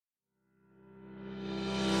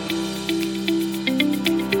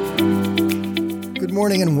Good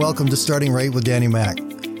morning and welcome to Starting Right with Danny Mac.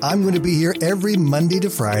 I'm going to be here every Monday to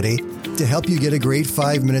Friday to help you get a great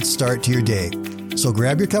 5-minute start to your day. So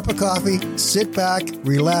grab your cup of coffee, sit back,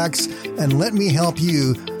 relax, and let me help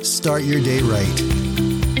you start your day right.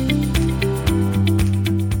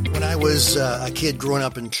 When I was a kid growing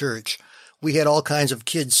up in church, we had all kinds of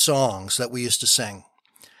kids' songs that we used to sing.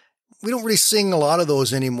 We don't really sing a lot of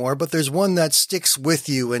those anymore, but there's one that sticks with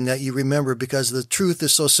you and that you remember because the truth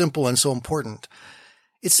is so simple and so important.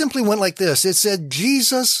 It simply went like this. It said,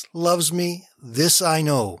 Jesus loves me, this I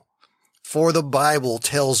know, for the Bible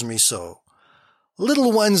tells me so.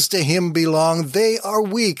 Little ones to him belong, they are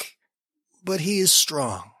weak, but he is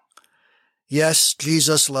strong. Yes,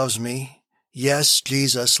 Jesus loves me. Yes,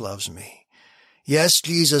 Jesus loves me. Yes,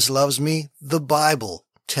 Jesus loves me, the Bible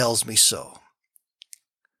tells me so.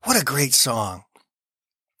 What a great song.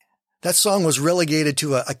 That song was relegated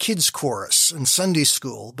to a kid's chorus in Sunday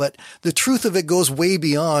school, but the truth of it goes way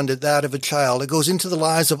beyond that of a child. It goes into the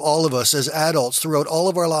lives of all of us as adults throughout all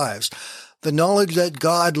of our lives. The knowledge that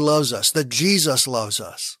God loves us, that Jesus loves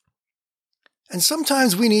us. And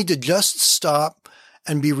sometimes we need to just stop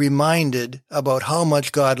and be reminded about how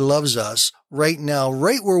much God loves us right now,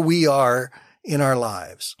 right where we are in our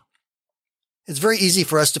lives. It's very easy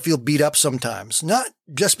for us to feel beat up sometimes, not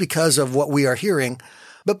just because of what we are hearing,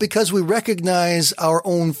 but because we recognize our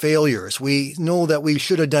own failures. We know that we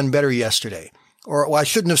should have done better yesterday, or well, I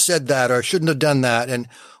shouldn't have said that, or I shouldn't have done that,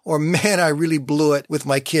 or man, I really blew it with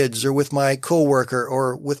my kids, or with my coworker,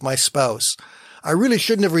 or with my spouse. I really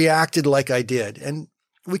shouldn't have reacted like I did, and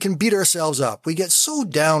we can beat ourselves up. We get so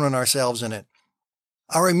down on ourselves in it.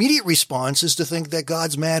 Our immediate response is to think that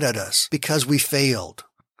God's mad at us because we failed.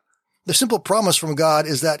 The simple promise from God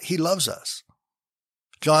is that he loves us.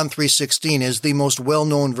 John 3:16 is the most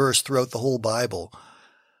well-known verse throughout the whole Bible.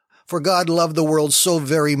 For God loved the world so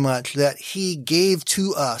very much that he gave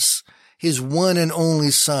to us his one and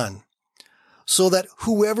only Son, so that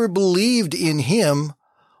whoever believed in him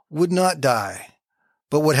would not die,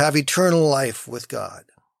 but would have eternal life with God.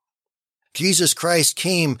 Jesus Christ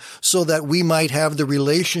came so that we might have the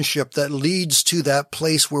relationship that leads to that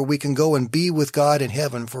place where we can go and be with God in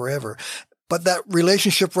heaven forever. But that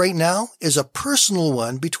relationship right now is a personal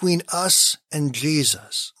one between us and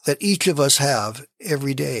Jesus that each of us have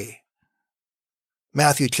every day.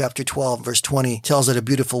 Matthew chapter 12, verse 20 tells it a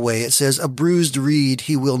beautiful way. It says, a bruised reed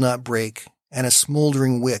he will not break, and a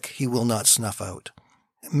smoldering wick he will not snuff out.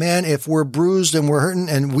 Man, if we're bruised and we're hurting,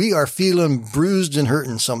 and we are feeling bruised and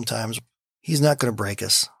hurting sometimes, he's not going to break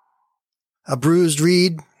us. A bruised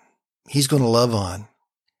reed, he's going to love on.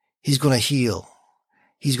 He's going to heal.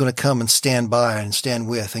 He's going to come and stand by and stand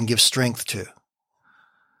with and give strength to.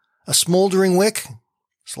 A smoldering wick,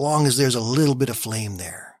 as long as there's a little bit of flame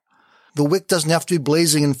there. The wick doesn't have to be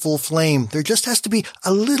blazing in full flame. There just has to be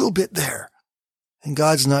a little bit there. And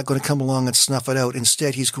God's not going to come along and snuff it out.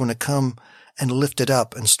 Instead, he's going to come and lift it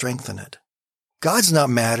up and strengthen it. God's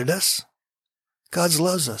not mad at us. God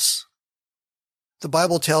loves us. The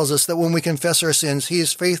Bible tells us that when we confess our sins, he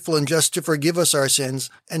is faithful and just to forgive us our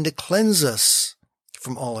sins and to cleanse us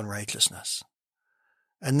from all unrighteousness.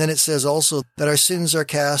 And then it says also that our sins are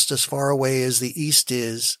cast as far away as the east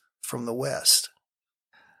is from the west.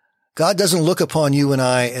 God doesn't look upon you and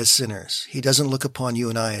I as sinners. He doesn't look upon you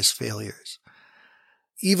and I as failures.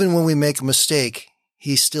 Even when we make a mistake,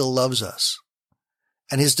 he still loves us.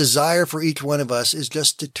 And his desire for each one of us is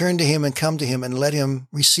just to turn to him and come to him and let him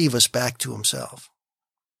receive us back to himself.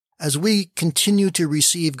 As we continue to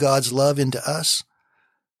receive God's love into us,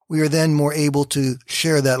 we are then more able to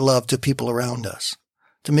share that love to people around us,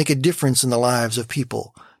 to make a difference in the lives of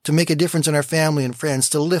people, to make a difference in our family and friends,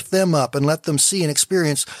 to lift them up and let them see and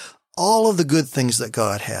experience all of the good things that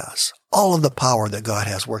God has, all of the power that God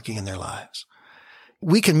has working in their lives.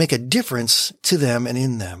 We can make a difference to them and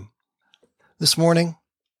in them. This morning,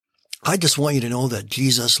 I just want you to know that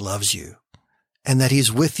Jesus loves you and that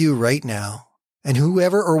he's with you right now. And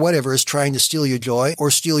whoever or whatever is trying to steal your joy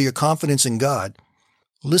or steal your confidence in God,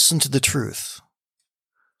 listen to the truth.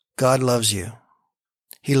 God loves you.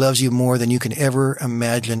 He loves you more than you can ever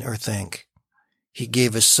imagine or think. He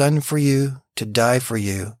gave his Son for you to die for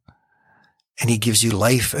you, and he gives you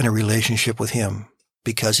life and a relationship with him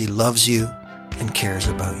because he loves you and cares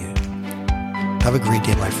about you. Have a great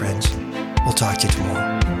day, my friends. We'll talk to you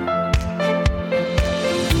tomorrow.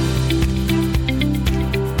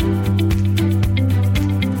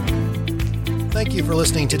 Thank you for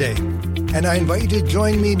listening today. And I invite you to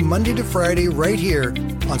join me Monday to Friday right here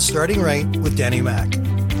on Starting Right with Danny Mac.